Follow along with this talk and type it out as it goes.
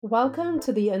Welcome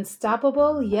to the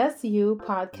Unstoppable Yes You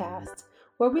podcast,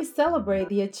 where we celebrate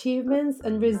the achievements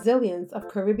and resilience of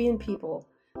Caribbean people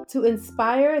to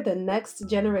inspire the next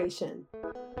generation.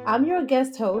 I'm your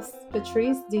guest host,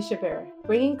 Patrice Deshabert,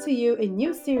 bringing to you a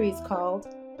new series called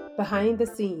Behind the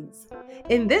Scenes.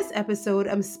 In this episode,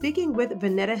 I'm speaking with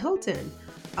Vanetta Hilton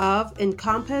of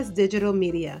Encompass Digital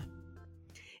Media.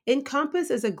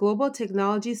 Encompass is a global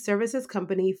technology services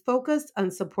company focused on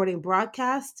supporting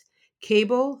broadcast,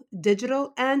 cable,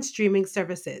 digital, and streaming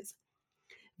services.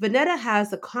 Vanetta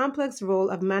has the complex role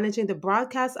of managing the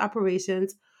broadcast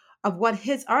operations of what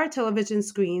hits our television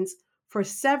screens for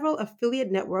several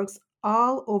affiliate networks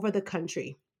all over the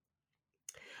country.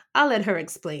 I'll let her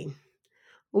explain.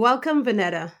 Welcome,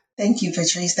 Vanetta. Thank you,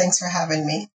 Patrice. Thanks for having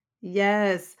me.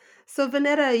 Yes. So,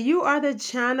 Vanetta, you are the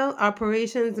channel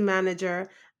operations manager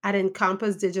at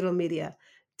Encompass Digital Media.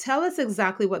 Tell us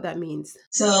exactly what that means.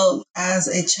 So, as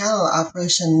a channel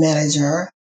operation manager,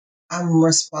 I'm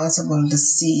responsible to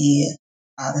see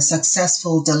the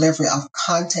successful delivery of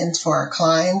content for our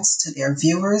clients to their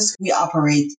viewers. We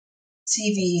operate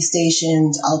TV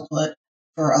stations output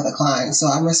for other clients. So,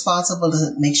 I'm responsible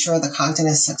to make sure the content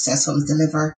is successfully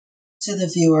delivered to the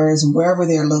viewers wherever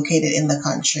they're located in the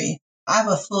country. I have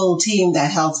a full team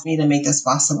that helps me to make this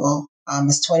possible.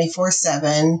 It's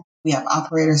 24/7. We have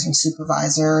operators and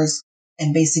supervisors,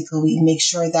 and basically we make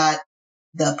sure that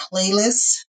the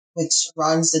playlist, which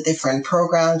runs the different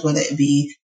programs, whether it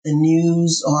be the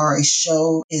news or a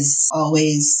show, is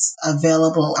always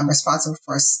available. I'm responsible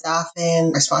for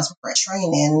staffing, responsible for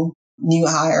training new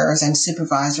hires and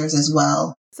supervisors as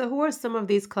well. So, who are some of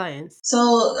these clients?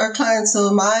 So our clients,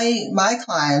 so my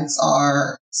clients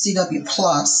are CW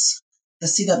Plus, the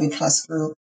CW Plus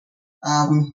group,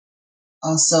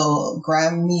 also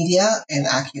Graham Media and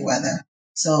AccuWeather.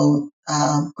 So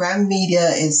Graham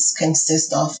Media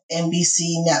consists of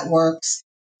NBC networks,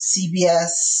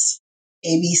 CBS,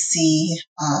 ABC.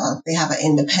 They have an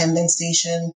independent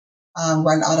station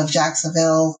run out of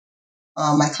Jacksonville.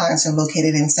 My clients are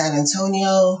located in San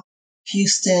Antonio,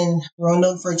 Houston,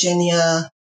 Roanoke,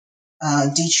 Virginia,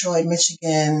 Detroit,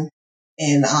 Michigan,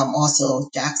 and also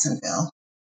Jacksonville.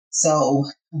 So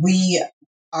we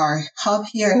are hub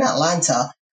here in Atlanta,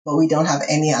 but we don't have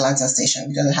any Atlanta station.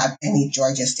 We don't have any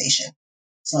Georgia station.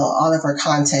 So all of our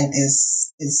content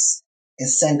is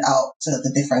sent out to the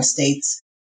different states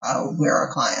where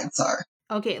our clients are.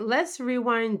 Okay, let's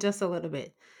rewind just a little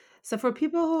bit. So, for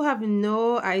people who have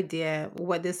no idea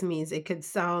what this means, it could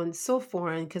sound so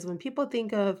foreign because when people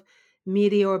think of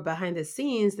media or behind the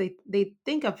scenes, they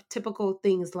think of typical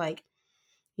things like,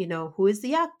 who is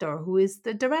the actor, who is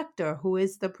the director, who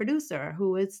is the producer,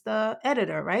 who is the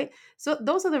editor, right? So,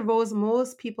 those are the roles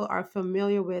most people are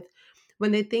familiar with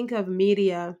when they think of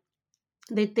media.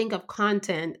 They think of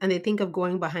content and they think of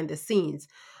going behind the scenes.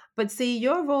 But see,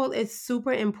 your role is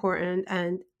super important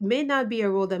and may not be a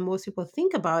role that most people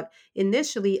think about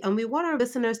initially. And we want our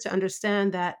listeners to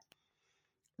understand that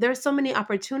there are so many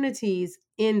opportunities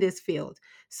in this field.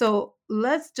 So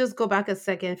let's just go back a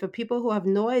second. For people who have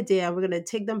no idea, we're going to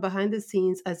take them behind the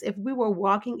scenes as if we were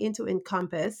walking into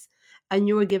Encompass and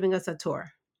you were giving us a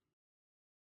tour.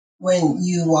 When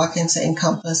you walk into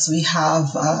Encompass, we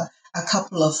have a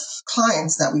couple of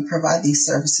clients that we provide these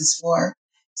services for.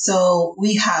 So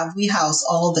we house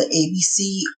all the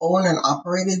ABC owned and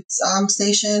operated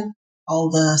station, all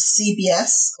the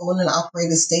CBS owned and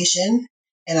operated station.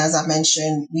 And as I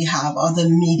mentioned, we have other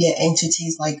media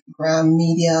entities like Graham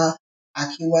Media,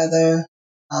 AccuWeather,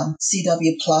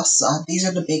 CW Plus. These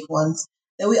are the big ones.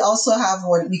 Then we also have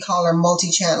what we call our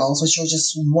multi-channels, which are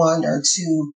just one or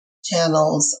two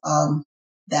channels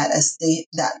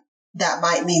that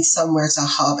might need somewhere to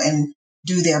hub and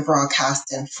do their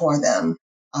broadcasting for them,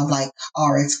 like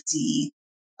RXD,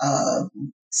 uh,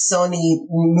 Sony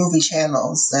movie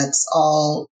channels. That's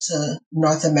all to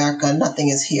North America. Nothing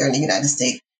is here in the United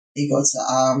States. They go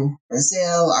to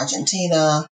Brazil,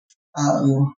 Argentina,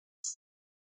 um,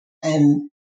 and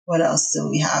what else do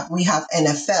we have? We have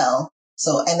NFL.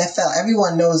 So NFL,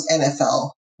 everyone knows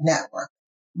NFL Network.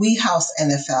 We house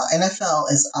NFL. NFL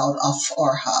is out of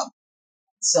our hub.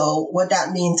 So what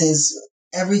that means is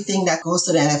everything that goes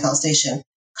to the NFL station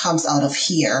comes out of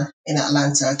here in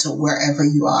Atlanta to wherever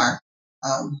you are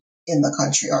in the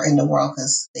country or in the world,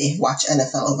 because they watch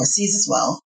NFL overseas as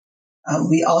well.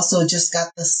 We also just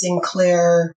got the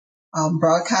Sinclair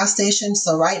broadcast station.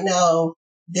 So right now,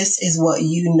 this is what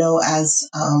you know as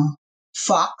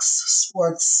Fox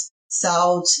Sports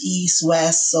South, East,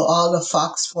 West. So all the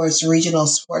Fox Sports regional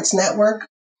sports network.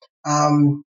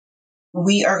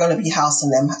 We are going to be housing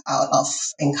them out of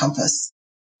Encompass.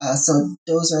 So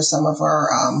those are some of our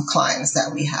clients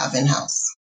that we have in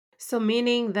house. So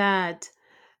meaning that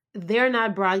they're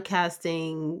not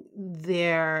broadcasting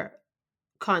their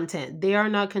content. They are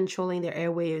not controlling their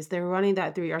airwaves. They're running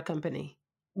that through your company.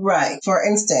 Right. For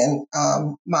instance,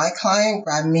 my client,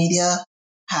 Grab Media,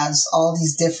 has all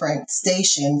these different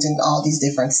stations in all these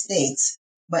different states.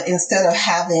 But instead of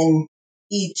having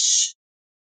each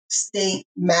state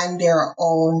man their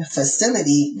own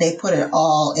facility, they put it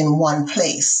all in one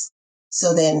place.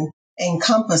 So then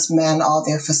Encompass man all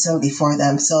their facility for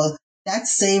them. So that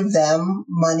saved them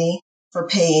money for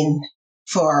paying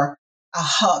for a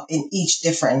hub in each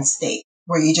different state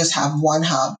where you just have one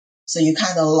hub. So you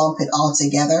kind of lump it all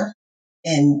together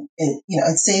and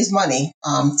it saves money.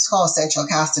 It's called central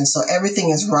casting. So everything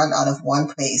is run out of one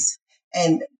place.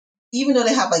 And even though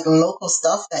they have like local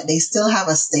stuff, that they still have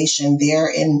a station there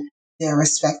in their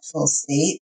respectful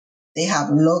state. They have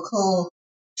local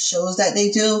shows that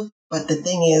they do. But the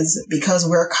thing is, because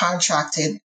we're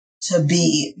contracted to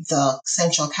be the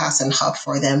central casting hub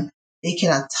for them, they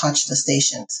cannot touch the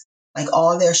stations. Like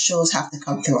all their shows have to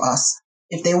come through us.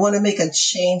 If they want to make a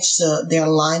change to their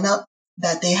lineup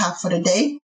that they have for the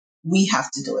day, we have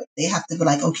to do it. They have to be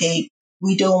like, okay,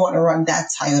 we don't want to run that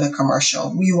Toyota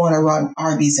commercial. We want to run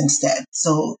Arby's instead.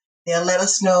 So they'll let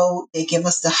us know. They give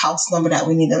us the house number that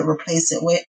we need to replace it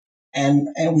with, and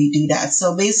we do that.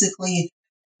 So basically,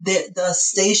 the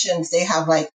stations, they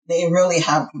really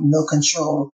have no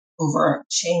control over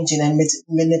changing and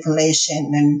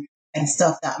manipulation and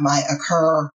stuff that might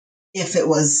occur if it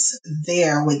was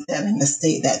there with them in the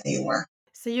state that they were.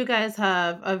 So you guys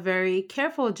have a very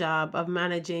careful job of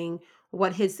managing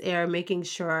what hits air, making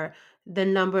sure the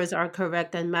numbers are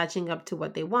correct and matching up to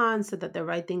what they want so that the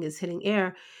right thing is hitting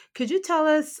air. Could you tell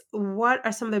us what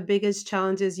are some of the biggest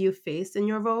challenges you faced in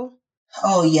your role?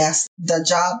 Oh, yes. The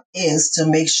job is to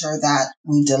make sure that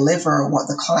we deliver what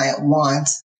the client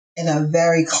wants in a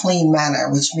very clean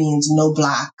manner, which means no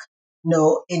black,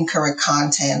 no incorrect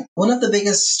content. One of the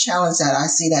biggest challenges that I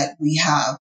see that we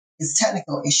have is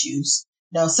technical issues.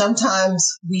 Now,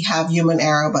 sometimes we have human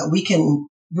error, but we can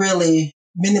really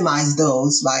minimize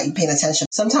those by paying attention.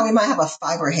 Sometimes we might have a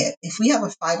fiber hit. If we have a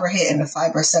fiber hit and the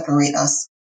fiber separate us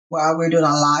while we're doing a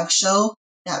live show,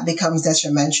 that becomes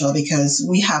detrimental because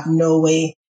we have no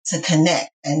way to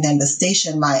connect. And then the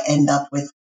station might end up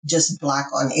with just black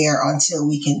on air until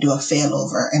we can do a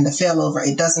failover. And the failover,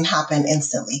 it doesn't happen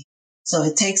instantly. So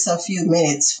it takes a few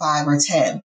minutes, 5 or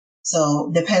 10.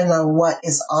 So depending on what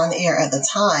is on air at the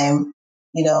time,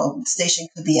 the station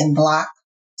could be in black.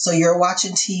 So you're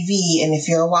watching TV, and if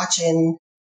you're watching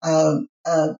a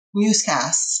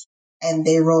newscast and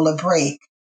they roll a break,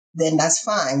 then that's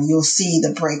fine. You'll see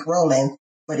the break rolling.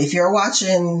 But if you're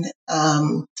watching,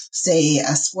 say,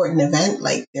 a sporting event,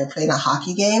 like they're playing a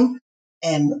hockey game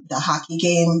and the hockey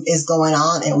game is going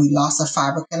on and we lost a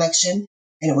fiber connection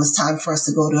and it was time for us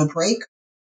to go to a break,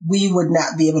 we would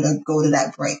not be able to go to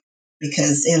that break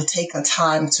because it'll take a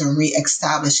time to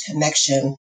reestablish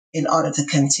connection in order to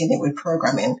continue with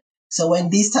programming. So when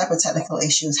these type of technical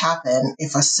issues happen,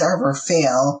 if a server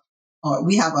fail, or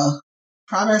we have a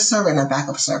primary server and a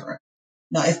backup server.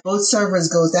 Now, if both servers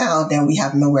go down, then we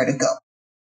have nowhere to go.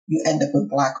 You end up with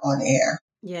black on air.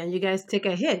 Yeah, and you guys take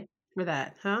a hit for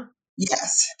that, huh?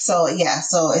 Yes. So yeah.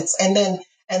 So it's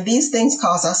and these things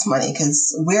cost us money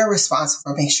because we're responsible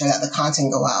for making sure that the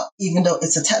content go out, even though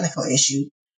it's a technical issue.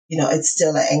 It's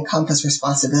still an Encompass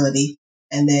responsibility.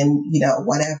 And then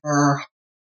whatever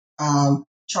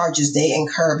charges they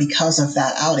incur because of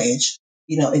that outage,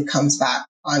 it comes back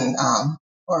on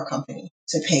our company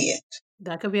to pay it.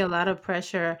 That could be a lot of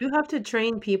pressure. You have to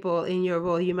train people in your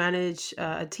role. You manage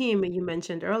a team, you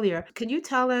mentioned earlier. Could you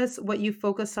tell us what you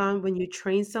focus on when you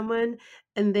train someone,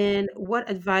 and then what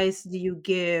advice do you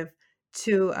give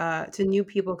to new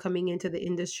people coming into the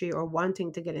industry or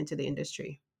wanting to get into the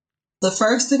industry? The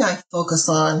first thing I focus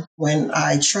on when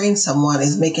I train someone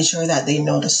is making sure that they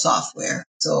know the software.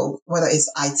 So whether it's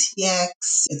ITX,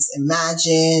 it's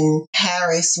Imagine,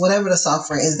 Harris, whatever the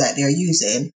software is that they're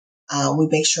using, we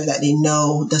make sure that they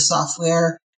know the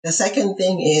software. The second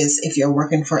thing is if you're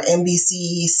working for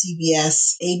NBC,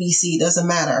 CBS, ABC, doesn't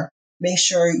matter. Make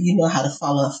sure you know how to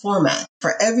follow a format.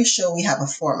 For every show, we have a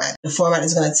format. The format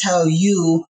is going to tell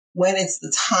you when it's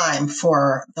the time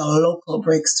for the local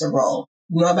breaks to roll.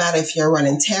 No matter if you're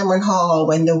running Tamron Hall,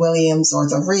 Wendell Williams, or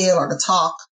The Real or The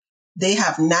Talk, they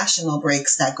have national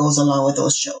breaks that goes along with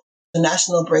those shows. The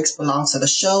national breaks belongs to the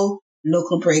show.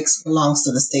 Local breaks belongs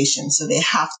to the station. So they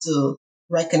have to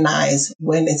recognize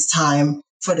when it's time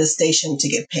for the station to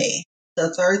get paid.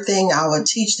 The third thing I would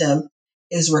teach them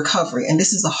is recovery. And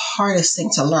this is the hardest thing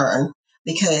to learn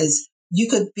because You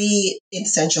could be in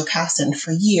central casting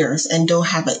for years and don't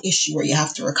have an issue where you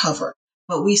have to recover.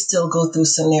 But we still go through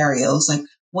scenarios like,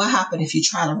 what happened if you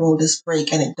try to roll this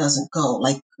brake and it doesn't go?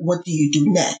 Like, what do you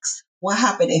do next? What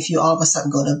happened if you all of a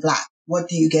sudden go to black? What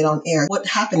do you get on air? What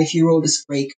happened if you roll this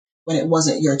brake when it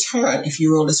wasn't your turn? If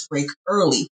you roll this brake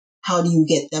early, how do you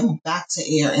get them back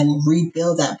to air and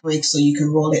rebuild that brake so you can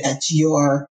roll it at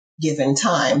your given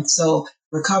time? So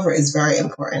recover is very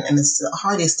important, and it's the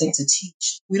hardest thing to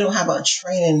teach. We don't have a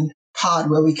training pod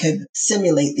where we could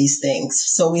simulate these things.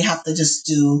 So we have to just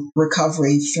do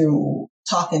recovery through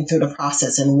talking through the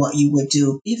process and what you would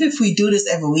do. Even if we do this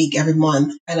every week, every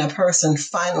month, and a person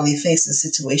finally faces a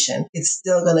situation, it's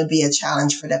still going to be a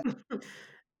challenge for them.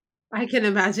 I can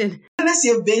imagine. Unless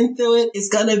you've been through it, it's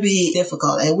going to be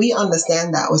difficult. And we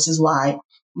understand that, which is why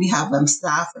we have them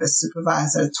staff with a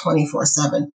supervisor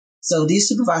 24/7. So these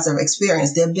supervisors have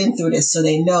experience, they've been through this, so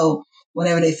they know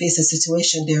whenever they face a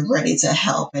situation, they're ready to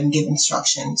help and give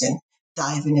instructions and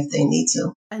dive in if they need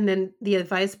to. And then the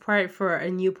advice part for a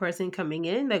new person coming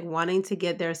in, like wanting to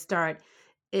get their start,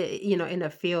 in a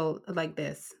field like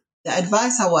this. The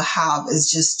advice I would have is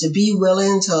just to be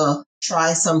willing to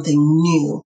try something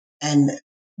new and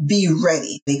be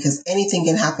ready, because anything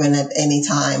can happen at any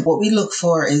time. What we look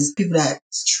for is people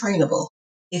that's trainable.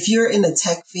 If you're in the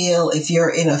tech field, if you're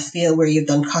in a field where you've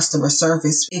done customer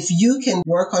service, if you can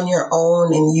work on your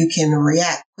own and you can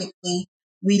react quickly,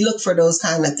 we look for those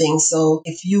kind of things. So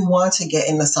if you want to get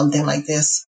into something like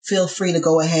this, feel free to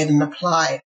go ahead and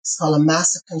apply. It's called a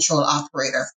master control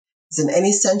operator. It's in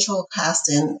any central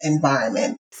casting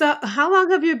environment. So, how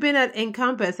long have you been at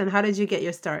Encompass and how did you get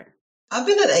your start? I've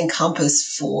been at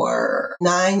Encompass for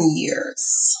 9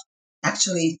 years.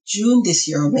 Actually, June this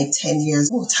year will make 10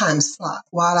 years. Oh, time's fly.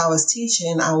 While I was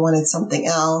teaching, I wanted something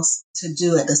else to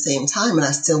do at the same time, and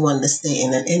I still wanted to stay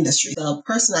in an industry. The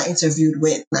person I interviewed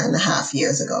with 9.5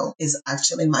 years ago is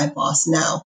actually my boss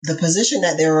now. The position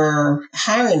that they were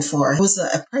hiring for was an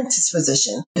apprentice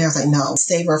position. And I was like, no,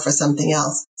 save her for something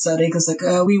else. So they was like,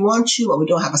 we want you, but we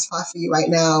don't have a spot for you right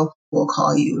now. We'll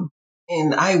call you.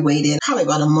 And I waited probably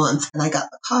about a month, and I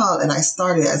got the call, and I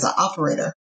started as an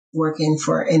operator working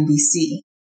for NBC.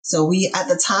 So at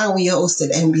the time, we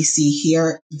hosted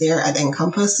NBC there at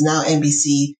Encompass. Now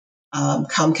NBC,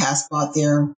 Comcast bought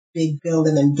their big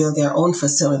building and built their own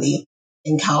facility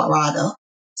in Colorado.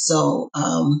 So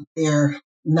they're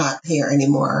not here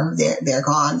anymore. They're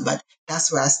gone. But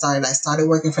that's where I started. I started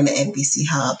working for the NBC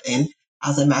hub and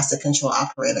as a master control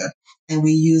operator. And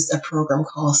we used a program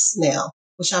called Snail,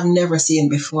 which I've never seen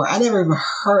before. I never even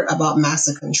heard about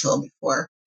master control before.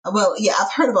 Well, yeah,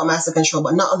 I've heard about master control,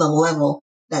 but not on the level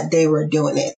that they were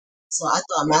doing it. So I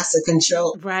thought master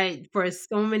control. Right, for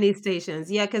so many stations.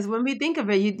 Yeah, because when we think of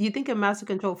it, you think of master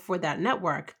control for that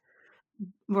network,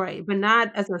 right? But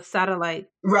not as a satellite.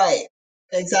 Right.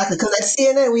 Exactly. Because at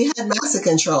CNN, we had master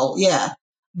control. Yeah.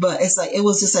 But it's like, it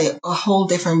was just like a whole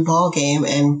different ball game.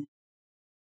 And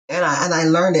I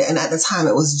learned it. And at the time,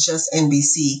 it was just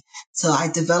NBC. So I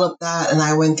developed that, and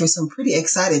I went through some pretty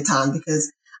excited time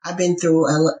because I've been through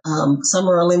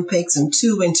Summer Olympics and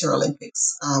 2 Winter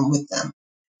Olympics with them.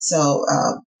 So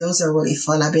those are really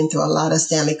fun. I've been through a lot of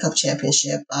Stanley Cup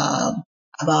championship,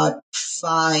 about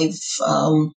 5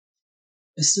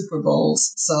 Super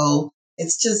Bowls. So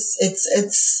it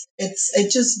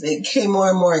just became more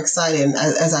and more exciting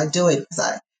as I do it,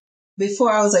 because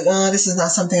before I was like, oh, this is not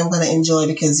something I'm going to enjoy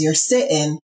because you're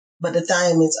sitting. But the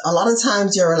time is, a lot of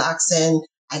times you're relaxing.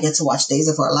 I get to watch Days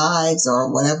of Our Lives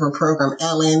or whatever program,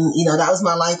 Ellen, that was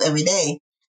my life every day.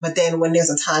 But then when there's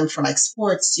a time for like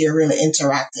sports, you're really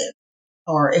interactive.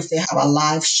 Or if they have a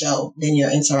live show, then you're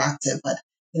interactive. But,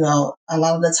 a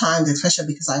lot of the times, especially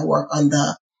because I work on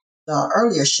the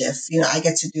earlier shift, I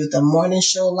get to do the morning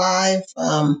show live.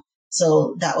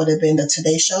 So that would have been the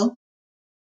Today Show.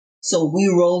 So we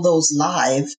roll those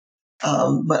live.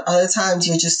 But other times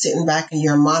you're just sitting back and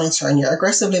you're monitoring, you're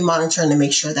aggressively monitoring to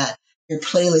make sure that your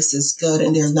playlist is good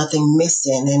and there's nothing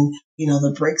missing, and,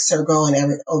 the breaks are going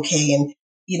okay. And,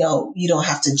 you don't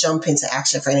have to jump into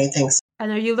action for anything.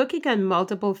 And are you looking at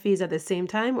multiple feeds at the same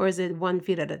time, or is it one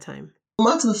feed at a time?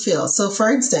 Multiple fields. So for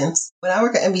instance, when I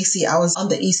work at NBC, I was on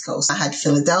the East Coast. I had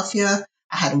Philadelphia,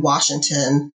 I had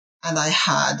Washington, and I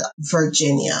had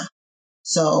Virginia.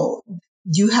 So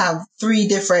you have 3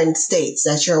 different states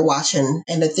that you're watching.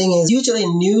 And the thing is, usually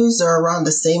news are around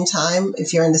the same time.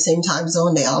 If you're in the same time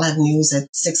zone, they all have news at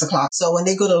 6 o'clock. So when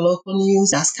they go to local news,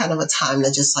 that's kind of a time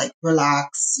to just like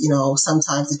relax.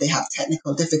 Sometimes if they have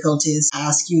technical difficulties,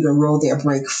 ask you to roll their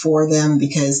break for them,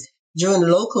 because during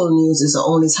local news is the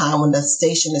only time when the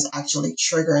station is actually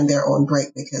triggering their own break.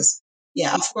 Because,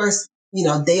 yeah, of course,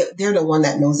 they're the one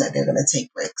that knows that they're going to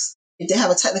take breaks. If they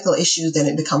have a technical issue, then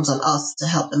it becomes on us to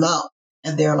help them out.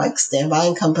 And they're like, stand by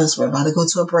and compass, we're about to go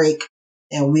to a break,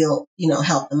 and we'll,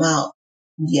 help them out.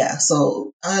 Yeah.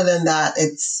 So other than that,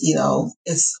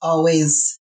 it's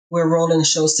always, we're rolling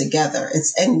shows together.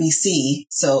 It's NBC.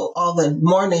 So all the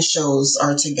morning shows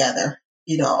are together.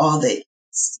 All the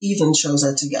evening shows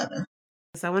are together.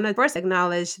 So I want to first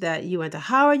acknowledge that you went to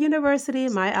Howard University,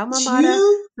 my alma mater. As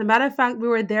You? a matter of fact, we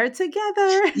were there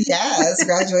together. Yes,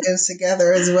 graduated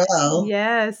together as well.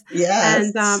 Yes. And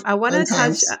Yes. I want Fun to touch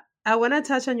times. I want to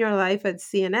touch on your life at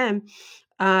CNN,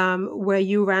 where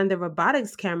you ran the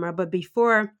robotics camera. But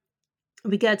before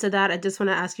we get to that, I just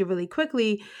want to ask you really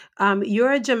quickly.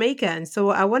 You're a Jamaican, so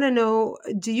I want to know: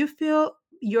 do you feel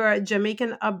your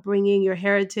Jamaican upbringing, your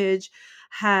heritage,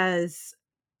 has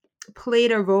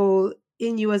played a role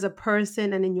in you as a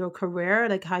person and in your career,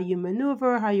 like how you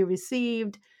maneuver, how you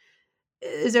received?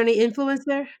 Is there any influence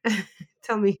there?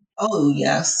 Tell me. Oh,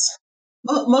 yes.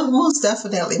 Most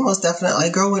definitely. Most definitely.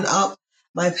 Growing up,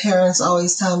 my parents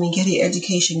always tell me, get your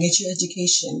education.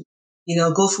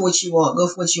 Go for what you want, go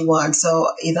for what you want. So,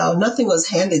 nothing was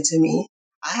handed to me.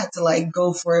 I had to like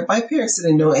go for it. My parents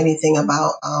didn't know anything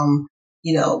about,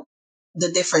 you know,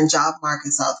 the different job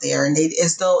markets out there, and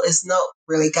it's no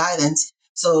really guidance.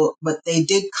 So, but they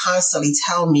did constantly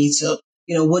tell me to,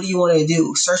 what do you want to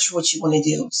do? Search for what you want to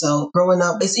do. So growing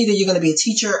up, it's either you're going to be a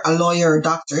teacher, a lawyer, or a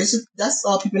doctor. That's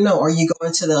all people know, or you go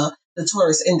into the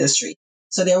tourist industry.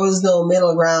 So there was no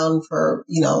middle ground for,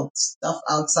 stuff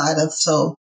outside of,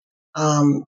 so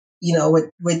um,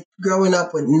 with growing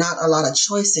up with not a lot of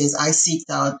choices, I seeked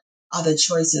out other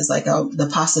choices, like the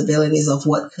possibilities of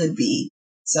what could be.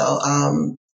 So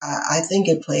I think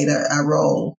it played a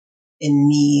role in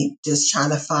me just trying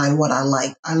to find what I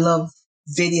like. I love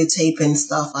videotaping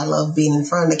stuff. I love being in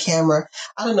front of the camera.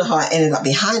 I don't know how I ended up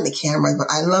behind the camera, but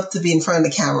I love to be in front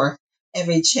of the camera.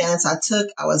 Every chance I took,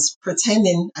 I was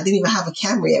pretending. I didn't even have a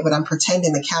camera yet, but I'm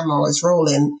pretending the camera was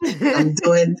rolling. I'm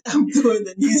doing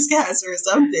the newscast or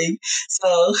something.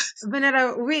 So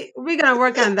Vanetta, we're gonna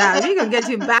work on that. We're gonna get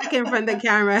you back in front of the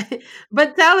camera.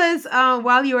 But tell us,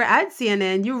 while you were at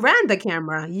CNN, you ran the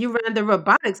camera. You ran the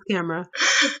robotics camera.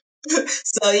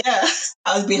 so yeah,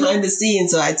 I was behind the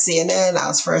scenes. So at CNN, I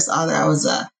was first on there. I was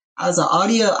an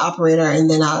audio operator, and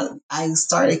then I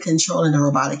started controlling the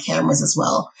robotic cameras as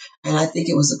well. And I think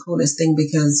it was the coolest thing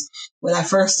because when I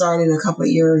first started a couple of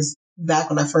years back,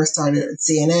 when I first started at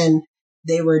CNN,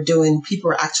 people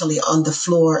were actually on the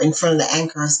floor in front of the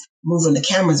anchors moving the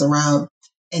cameras around.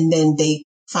 And then they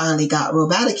finally got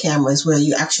robotic cameras where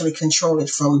you actually control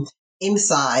it from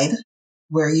inside,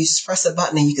 where you just press a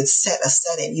button and you can set a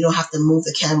setting. You don't have to move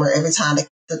the camera every time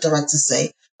the director say,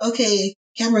 okay,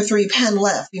 camera 3, pan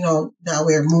left. Now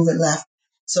we're moving left.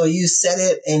 So you set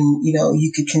it, and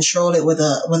you could control it with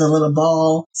a little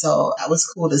ball. So that was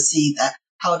cool to see that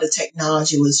how the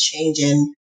technology was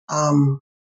changing while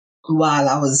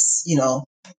I was,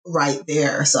 right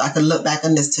there. So I could look back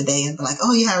on this today and be like,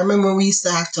 oh yeah, I remember when we used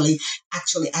to actually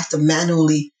have to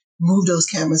manually move those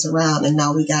cameras around, and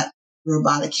now we got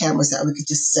robotic cameras that we could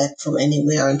just set from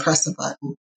anywhere and press a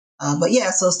button. But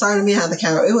yeah, so starting behind the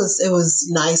camera, it was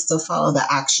nice to follow the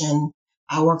action.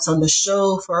 I worked on the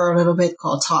show for a little bit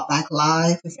called Talk Back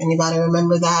Live, if anybody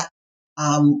remember that.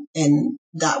 And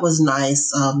that was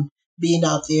nice. Being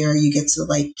out there, you get to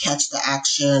like catch the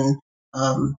action.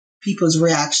 People's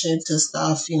reaction to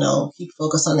stuff, keep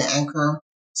focus on the anchor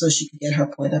so she could get her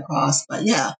point across. But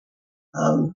yeah,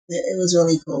 it was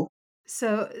really cool.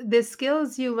 So the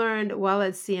skills you learned while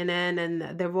at CNN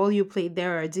and the role you played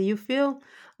there, do you feel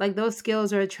like those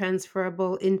skills are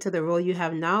transferable into the role you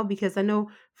have now? Because I know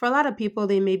for a lot of people,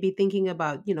 they may be thinking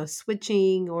about,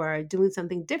 switching or doing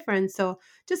something different. So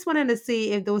just wanted to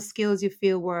see if those skills you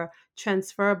feel were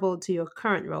transferable to your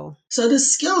current role. So the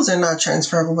skills are not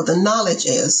transferable, but the knowledge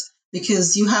is,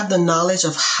 because you have the knowledge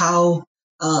of how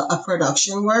a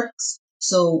production works.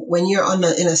 So when you're in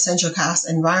a central cast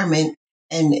environment,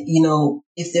 and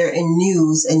if they're in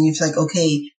news and you're like,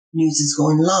 okay, news is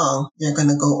going long, they're going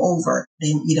to go over.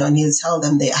 Then I need to tell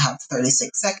them they have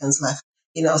 36 seconds left.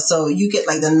 So you get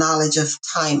like the knowledge of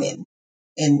timing,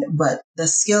 but the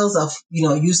skills of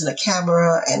using a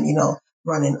camera and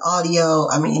running audio,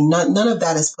 I mean, none of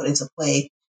that is put into play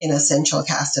in a central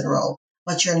casting role.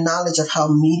 But your knowledge of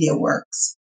how media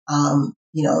works,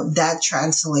 that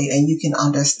translate, and you can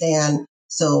understand.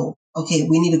 So okay,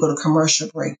 we need to go to commercial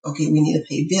break. Okay, we need to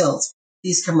pay bills.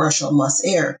 These commercials must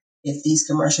air. If these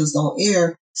commercials don't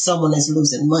air, someone is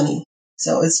losing money.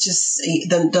 So it's just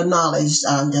the knowledge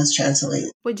does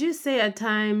translate. Would you say at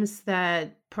times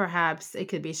that perhaps it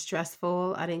could be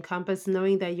stressful at Encompass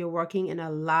knowing that you're working in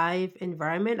a live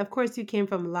environment? Of course, you came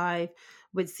from live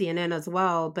with CNN as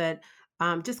well, but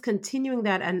just continuing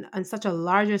that and on such a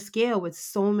larger scale with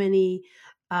so many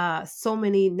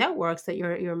networks that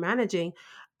you're managing.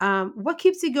 What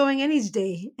keeps you going in each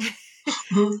day?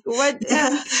 Mhm. what,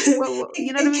 Yeah, you know what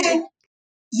I it mean? can.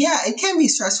 Yeah, it can be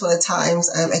stressful at times,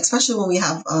 especially when we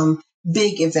have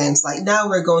big events. Like now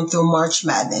we're going through March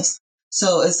Madness.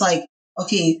 So it's like,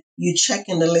 okay, you check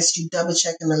in the list, you double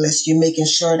check in the list, you're making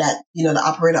sure that, the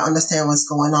operator understand what's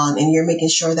going on, and you're making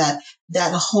sure that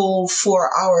that whole 4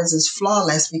 hours is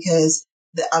flawless because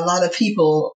a lot of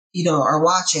people, are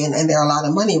watching and there are a lot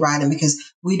of money riding because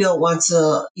we don't want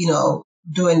to,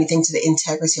 do anything to the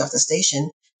integrity of the station.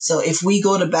 So if we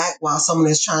go to back while someone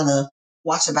is trying to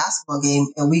watch a basketball game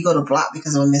and we go to block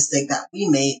because of a mistake that we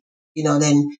made,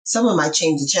 then someone might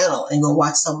change the channel and go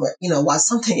watch somewhere, watch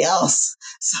something else.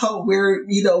 So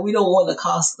we don't want to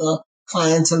cost the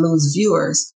client to lose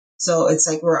viewers. So it's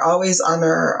like we're always on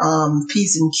our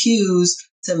P's and Q's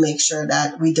to make sure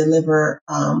that we deliver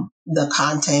the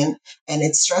content. And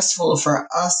it's stressful for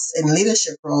us in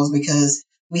leadership roles because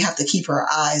we have to keep our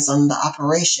eyes on the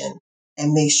operation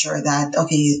and make sure that,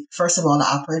 okay, first of all, the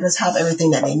operators have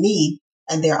everything that they need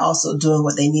and they're also doing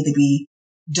what they need to be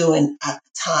doing at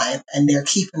the time, and they're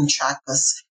keeping track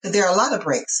because there are a lot of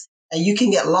breaks and you can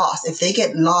get lost. If they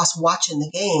get lost watching the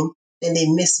game, then they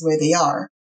miss where they are.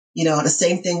 The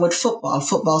same thing with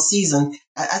football season.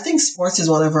 I think sports is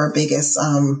one of our biggest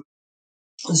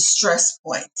stress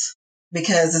point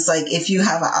because it's like if you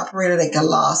have an operator that get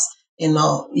lost,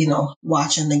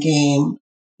 watching the game,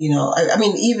 I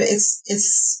mean, even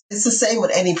it's the same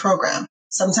with any program.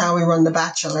 Sometimes we run The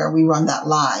Bachelor, we run that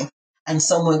live, and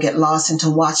someone get lost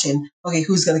into watching. Okay,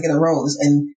 who's gonna get a rose?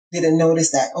 And didn't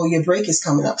notice that. Oh, your break is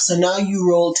coming up, so now you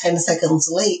roll 10 seconds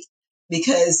late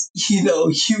because you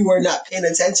were not paying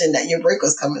attention that your break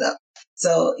was coming up.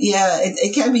 So yeah,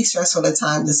 it can be stressful at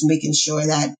times, just making sure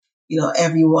that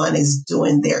everyone is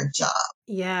doing their job.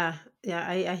 Yeah, yeah,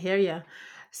 I hear you.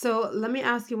 So let me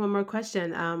ask you one more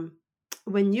question.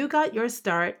 When you got your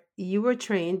start, you were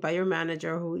trained by your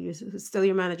manager, who's still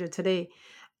your manager today.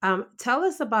 Tell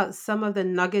us about some of the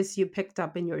nuggets you picked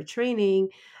up in your training,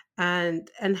 and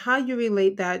how you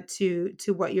relate that to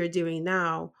what you're doing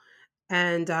now,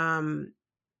 and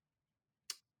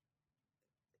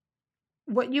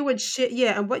what you would share.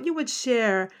 Yeah, and what you would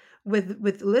share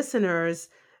with listeners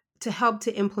to help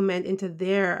to implement into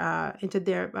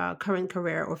their current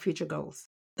career or future goals.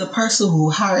 The person who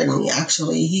hired me,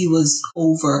 actually, he was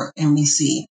over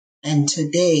NBC, and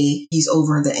today he's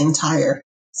over the entire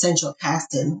central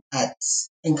casting at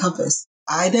Encompass.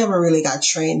 I never really got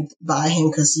trained by him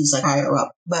because he's like higher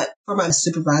up. But for my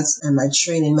supervisors and my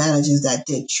training managers that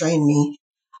did train me,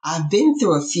 I've been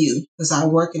through a few because I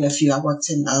work in a few. I worked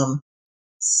in uh,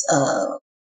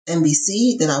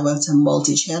 NBC. Then I went to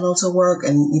multi-channel to work,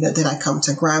 and then I come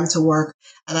to Graham to work,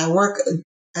 and I work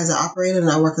as an operator and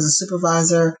I work as a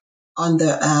supervisor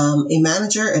under a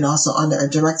manager and also under a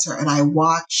director, and I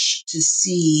watch to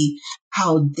see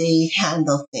how they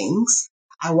handle things.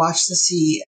 I watch to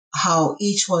see how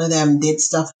each one of them did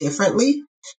stuff differently.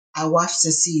 I watch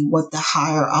to see what the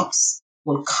higher ups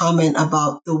will comment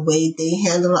about the way they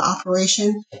handle the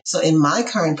operation. So in my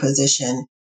current position,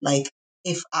 like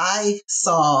if I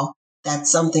saw that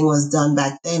something was done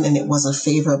back then and it wasn't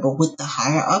favorable with the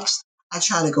higher ups, I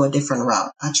try to go a different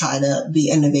route. I try to be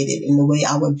innovative in the way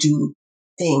I would do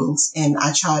things, and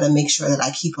I try to make sure that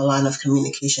I keep a line of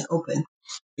communication open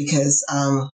because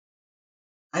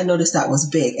I noticed that was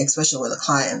big, especially with the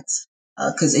clients.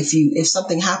 Because if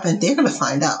something happened, they're gonna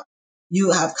find out.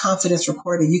 You have confidence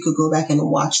reporting. You could go back and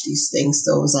watch these things.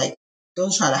 So it's like,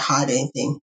 don't try to hide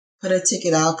anything. Put a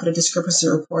ticket out, put a discrepancy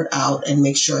report out, and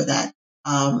make sure that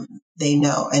they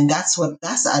know. And that's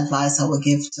the advice I would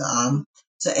give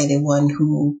to anyone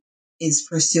who is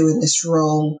pursuing this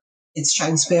role. It's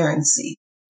transparency.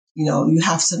 You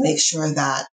have to make sure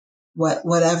that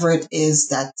whatever it is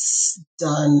that's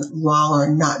done wrong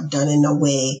or not done in a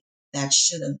way that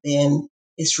should have been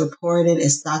is reported,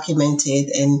 is documented,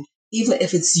 and even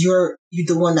if it's you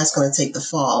the one that's going to take the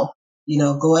fall,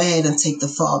 go ahead and take the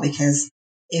fall because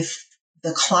if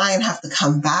the client have to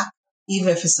come back, even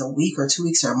if it's a week or 2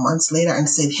 weeks or months later and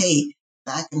said, hey,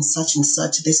 back in such and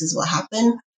such, this is what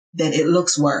happened, then it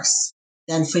looks worse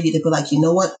than for you to be like, you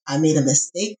know what, I made a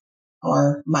mistake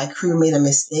or my crew made a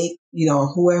mistake,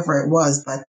 whoever it was.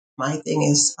 But my thing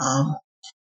is,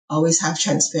 always have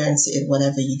transparency in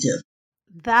whatever you do.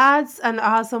 That's an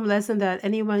awesome lesson that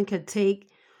anyone could take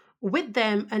with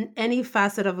them in any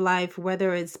facet of life,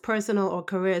 whether it's personal or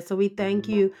career. So we thank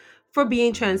you for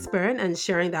being transparent and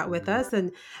sharing that with us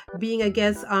and being a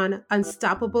guest on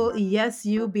Unstoppable Yes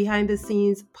You Behind the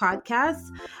Scenes podcast.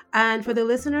 And for the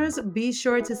listeners, be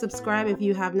sure to subscribe if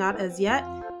you have not as yet.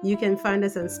 You can find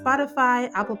us on Spotify,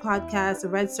 Apple Podcasts,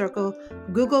 Red Circle,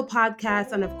 Google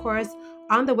Podcasts, and of course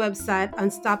on the website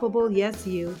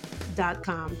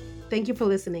unstoppableyesyou.com. Thank you for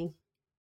listening.